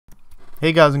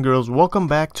Hey guys and girls, welcome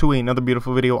back to another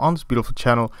beautiful video on this beautiful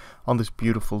channel on this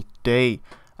beautiful day.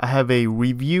 I have a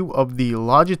review of the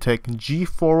Logitech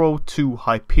G402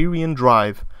 Hyperion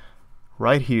drive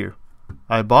right here.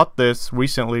 I bought this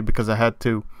recently because I had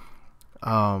to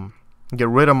get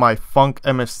rid of my Funk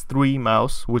MS3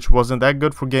 mouse, which wasn't that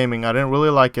good for gaming. I didn't really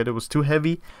like it. It was too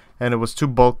heavy and it was too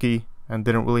bulky and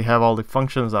didn't really have all the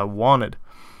functions I wanted.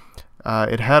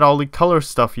 It had all the color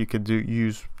stuff you could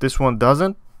use. This one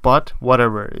doesn't. But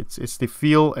whatever, it's the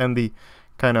feel and the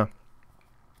kind of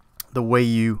the way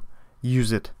you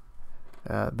use it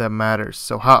that matters.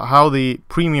 So how the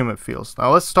premium it feels.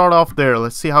 Now let's start off there.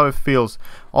 Let's see how it feels.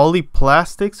 All the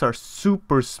plastics are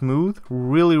super smooth,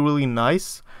 really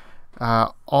nice.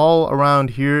 All around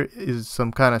here is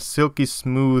some kind of silky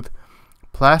smooth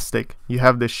plastic. You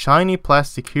have this shiny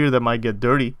plastic here that might get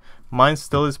dirty. Mine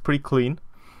still is pretty clean.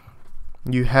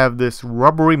 You have this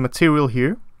rubbery material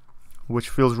here, which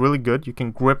feels really good. You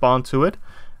can grip onto it.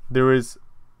 There is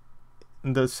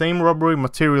the same rubbery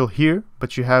material here,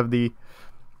 but you have the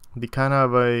kind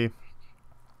of a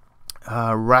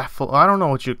raffle. I don't know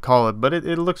what you'd call it, but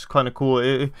it looks kind of cool.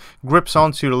 It grips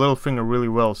onto your little finger really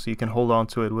well, so you can hold on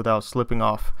to it without slipping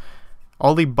off.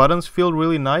 All the buttons feel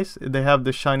really nice. They have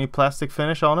the shiny plastic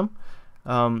finish on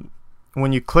them.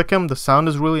 When you click them, the sound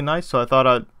is really nice, so I thought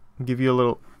I'd give you a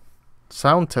little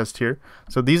sound test here.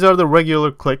 So these are the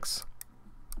regular clicks.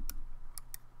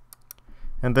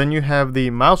 And then you have the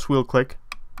mouse wheel click,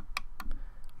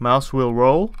 mouse wheel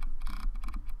roll.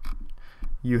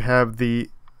 You have the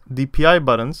DPI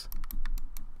buttons,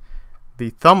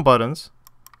 the thumb buttons,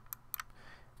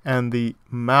 and the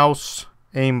mouse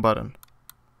aim button.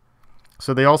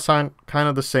 So they all sound kind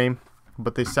of the same,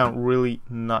 but they sound really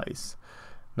nice.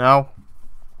 Now,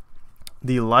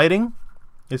 the lighting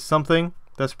is something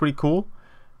that's pretty cool.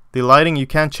 The lighting, you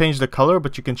can't change the color,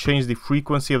 but you can change the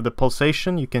frequency of the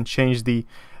pulsation. You can change the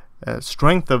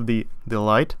strength of the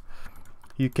light.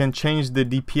 You can change the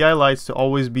DPI lights to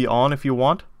always be on if you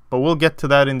want, but we'll get to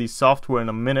that in the software in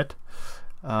a minute.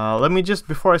 Let me just,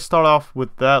 before I start off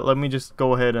with that, let me just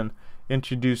go ahead and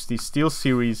introduce the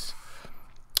Steelseries,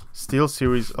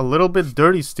 a little bit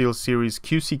dirty Steelseries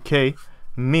Qck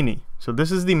Mini. So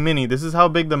this is the Mini. This is how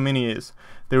big the Mini is.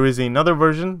 There is another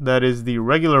version that is the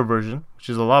regular version, which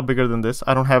is a lot bigger than this.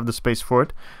 I don't have the space for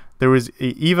it. There is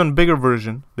an even bigger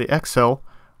version, the XL,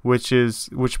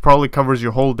 which probably covers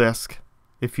your whole desk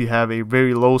if you have a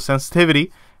very low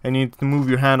sensitivity and you need to move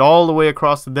your hand all the way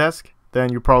across the desk.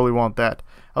 Then you probably want that.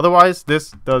 Otherwise,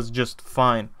 this does just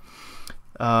fine.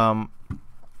 What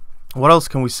else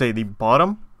can we say? The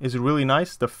bottom is really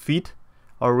nice. The feet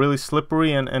are really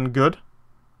slippery and good.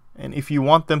 And if you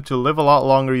want them to live a lot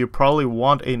longer, you probably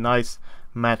want a nice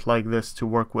mat like this to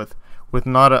work with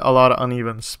not a lot of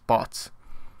uneven spots.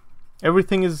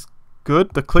 Everything is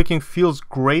good. The clicking feels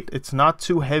great. It's not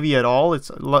too heavy at all. It's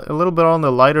a little bit on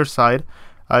the lighter side,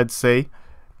 I'd say.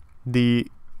 The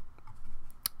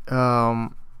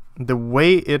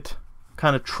way it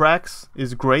kind of tracks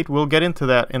is great. We'll get into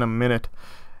that in a minute.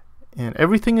 And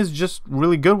everything is just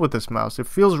really good with this mouse. It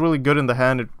feels really good in the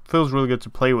hand. It feels really good to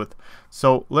play with.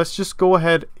 So let's just go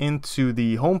ahead into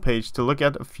the home page to look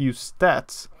at a few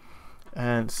stats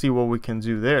and see what we can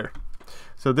do there.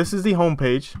 So this is the home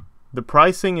page. The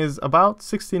pricing is about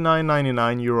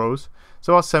 69.99 euros,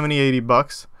 so about 70-80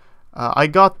 bucks. I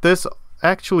got this,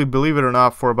 actually, believe it or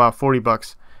not, for about 40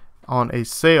 bucks on a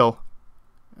sale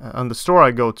on the store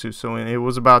I go to. So it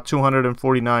was about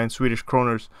 249 Swedish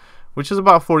kroners, which is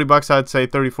about 40 bucks, I'd say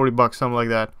 30-40 bucks, something like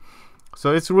that.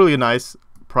 So it's a really nice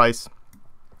price.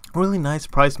 Really nice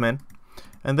price, man.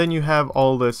 And then you have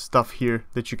all this stuff here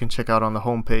that you can check out on the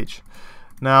home page.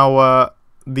 Now,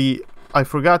 I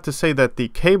forgot to say that the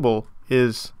cable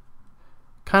is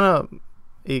kind of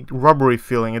a rubbery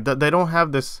feeling. They don't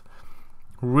have this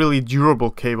really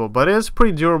durable cable, but it is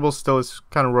pretty durable still. It's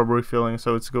kind of rubbery feeling,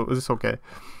 so it's okay.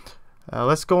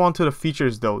 Let's go on to the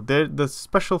features though. The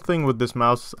special thing with this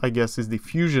mouse, I guess, is the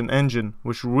Fusion engine,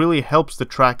 which really helps the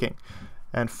tracking.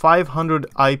 And 500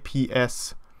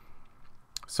 IPS.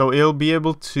 So it'll be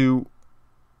able to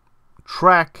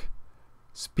track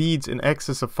speeds in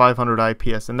excess of 500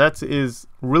 IPS, and that is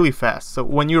really fast. So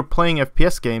when you're playing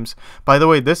FPS games, by the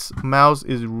way, this mouse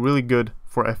is really good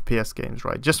for FPS games,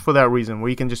 right? Just for that reason, where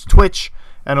you can just twitch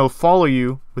and it'll follow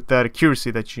you with that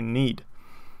accuracy that you need.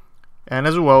 And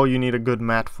as well, you need a good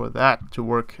mat for that to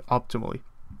work optimally.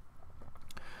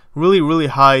 Really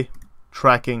high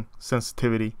tracking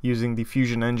sensitivity using the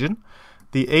Fusion engine.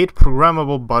 The 8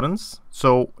 programmable buttons,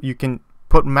 so you can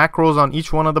put macros on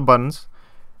each one of the buttons,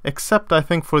 except I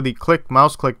think for the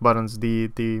mouse click buttons, the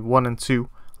 1 and 2,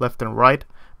 left and right.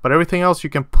 But everything else you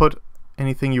can put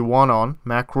anything you want on,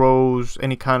 macros,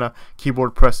 any kind of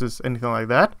keyboard presses, anything like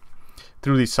that,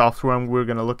 through the software we're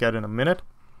going to look at in a minute.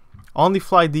 On the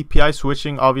fly DPI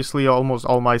switching, obviously almost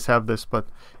all mice have this, but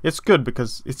it's good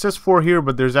because it says 4 here,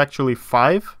 but there's actually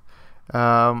 5.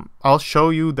 I'll show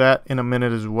you that in a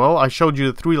minute as well. I showed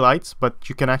you the 3 lights, but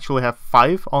you can actually have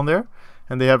 5 on there,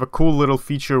 and they have a cool little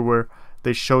feature where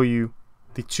they show you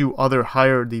the 2 other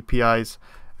higher DPIs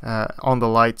on the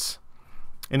lights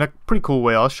in a pretty cool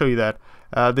way. I'll show you that.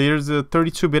 There's a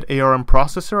 32-bit ARM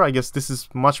processor. I guess this is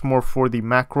much more for the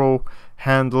macro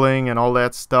handling and all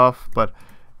that stuff, but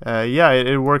yeah,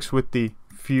 it works with the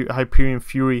Hyperion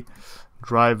Fury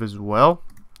drive as well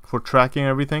for tracking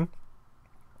everything.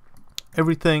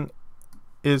 Everything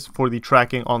is for the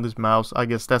tracking on this mouse. I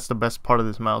guess that's the best part of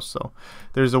this mouse. So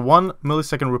there's a 1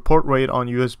 millisecond report rate on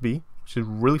USB, which is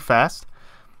really fast,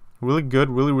 really good,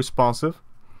 really responsive.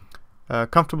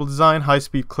 Comfortable design,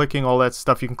 high-speed clicking, all that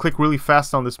stuff. You can click really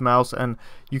fast on this mouse, and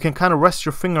you can kind of rest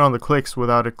your finger on the clicks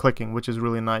without it clicking, which is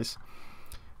really nice.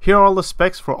 Here are all the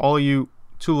specs for all you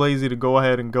too lazy to go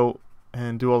ahead and go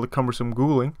and do all the cumbersome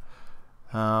Googling.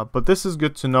 But this is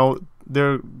good to know.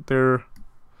 The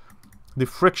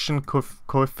friction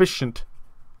coefficient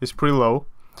is pretty low.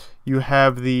 You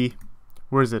have the,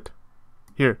 where is it?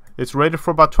 Here. It's rated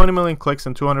for about 20 million clicks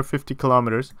and 250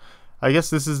 kilometers. I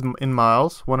guess this is in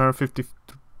miles,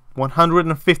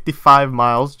 155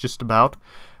 miles, just about.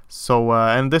 So,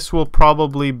 and this will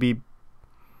probably be,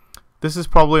 this is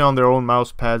probably on their own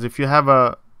mouse pads. If you have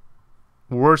a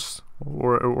worse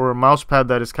or a mouse pad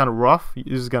that is kind of rough,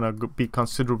 this is gonna be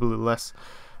considerably less.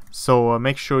 So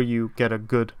make sure you get a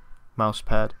good mouse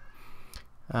pad.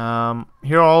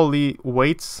 Here are all the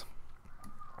weights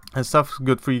and stuff.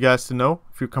 Good for you guys to know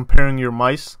if you're comparing your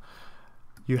mice.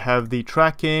 You have the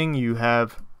tracking, you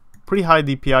have pretty high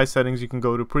DPI settings you can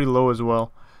go to, pretty low as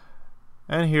well.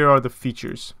 And here are the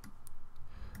features.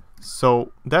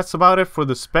 So that's about it for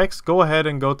the specs. Go ahead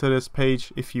and go to this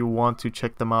page if you want to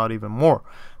check them out even more.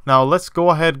 Now let's go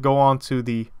on to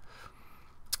the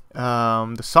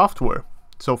software.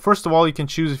 So first of all, you can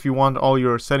choose if you want all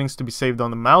your settings to be saved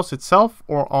on the mouse itself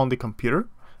or on the computer.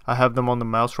 I have them on the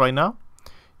mouse right now.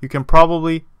 You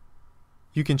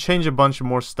can change a bunch of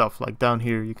more stuff, like down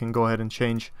here you can go ahead and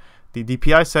change the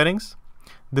DPI settings.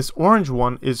 This orange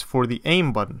one is for the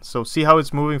aim button. So see how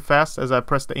it's moving fast as I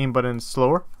press the aim button, it's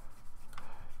slower.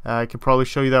 I can probably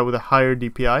show you that with a higher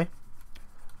DPI.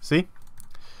 See?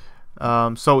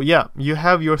 So yeah, you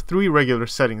have your 3 regular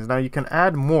settings. Now you can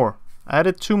add more. I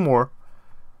added 2 more.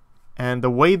 And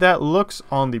the way that looks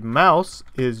on the mouse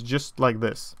is just like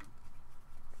this.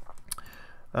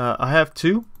 I have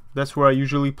 2. That's where I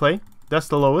usually play. That's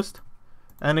the lowest.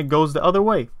 And it goes the other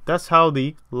way. That's how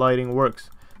the lighting works.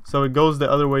 So it goes the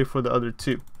other way for the other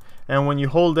 2. And when you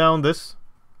hold down this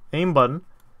aim button,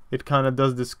 it kind of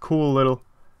does this cool little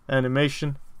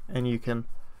animation, and you can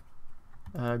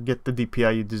get the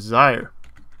DPI you desire.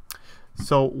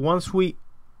 So once we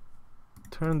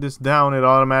turn this down, it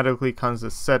automatically kind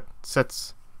of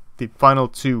sets the final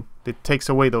 2. It takes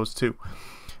away those 2.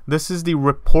 This is the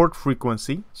report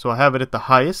frequency, so I have it at the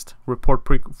highest report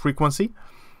frequency.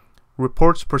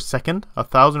 Reports per second,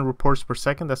 1,000 reports per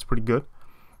second. That's pretty good.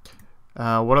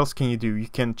 What else can you do? You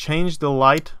can change the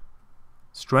light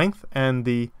strength and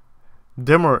the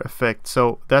dimmer effect.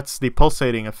 So that's the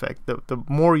pulsating effect. The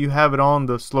more you have it on,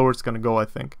 the slower it's going to go, I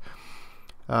think.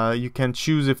 You can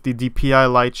choose if the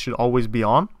DPI light should always be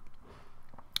on.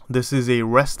 This is a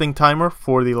resting timer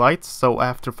for the lights, so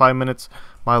after 5 minutes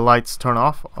my lights turn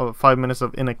off. 5 minutes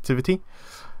of inactivity.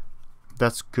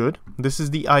 That's good. This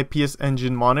is the Ips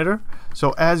Engine Monitor.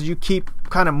 So as you keep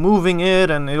kind of moving it,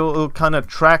 and it'll kind of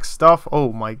track stuff.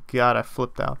 Oh my god, I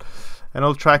flipped out. And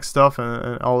it'll track stuff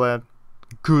and all that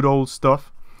good old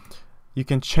stuff. You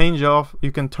can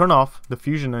turn off the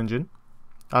Fusion engine.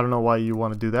 I don't know why you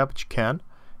want to do that, but you can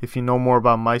if you know more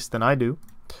about mice than I do.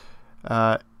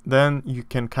 Then you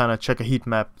can kind of check a heat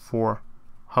map for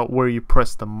where you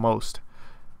press the most.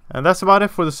 And that's about it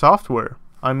for the software.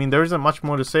 I mean, there isn't much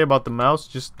more to say about the mouse.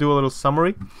 Just do a little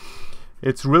summary.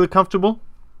 It's really comfortable,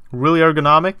 really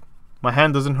ergonomic. My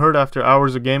hand doesn't hurt after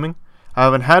hours of gaming. I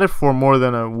haven't had it for more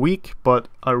than a week, but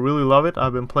I really love it.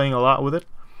 I've been playing a lot with it.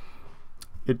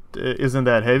 It isn't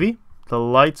that heavy. The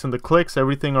lights and the clicks,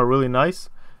 everything are really nice.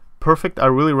 Perfect. I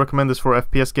really recommend this for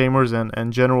FPS gamers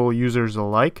and general users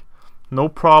alike. No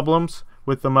problems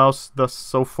with the mouse thus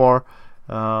so far.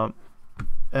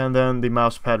 And then the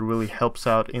mouse pad really helps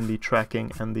out in the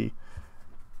tracking and the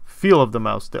feel of the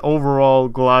mouse, the overall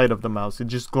glide of the mouse. It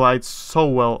just glides so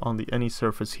well on any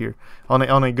surface here, on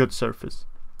a good surface.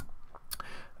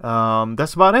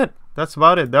 That's about it. that's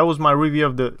about it. That was my review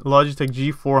of the Logitech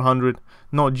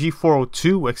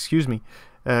G402, excuse me.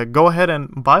 Go ahead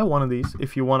and buy one of these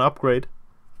if you want to upgrade,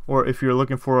 or if you're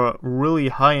looking for a really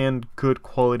high-end, good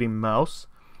quality mouse.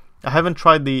 I haven't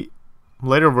tried the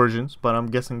later versions, but I'm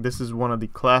guessing this is one of the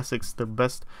classics, the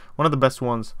best, one of the best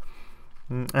ones,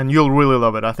 and you'll really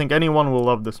love it. I think anyone will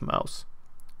love this mouse.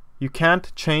 You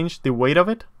can't change the weight of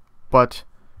it, but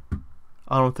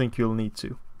I don't think you'll need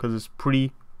to, because it's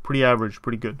pretty average,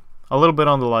 pretty good. A little bit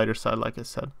on the lighter side, like I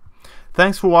said.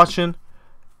 Thanks for watching.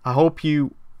 I hope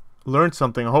you learned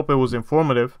something. I hope it was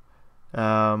informative.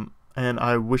 And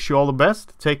I wish you all the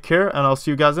best. Take care, and I'll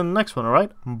see you guys in the next one,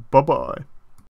 alright? Bye-bye.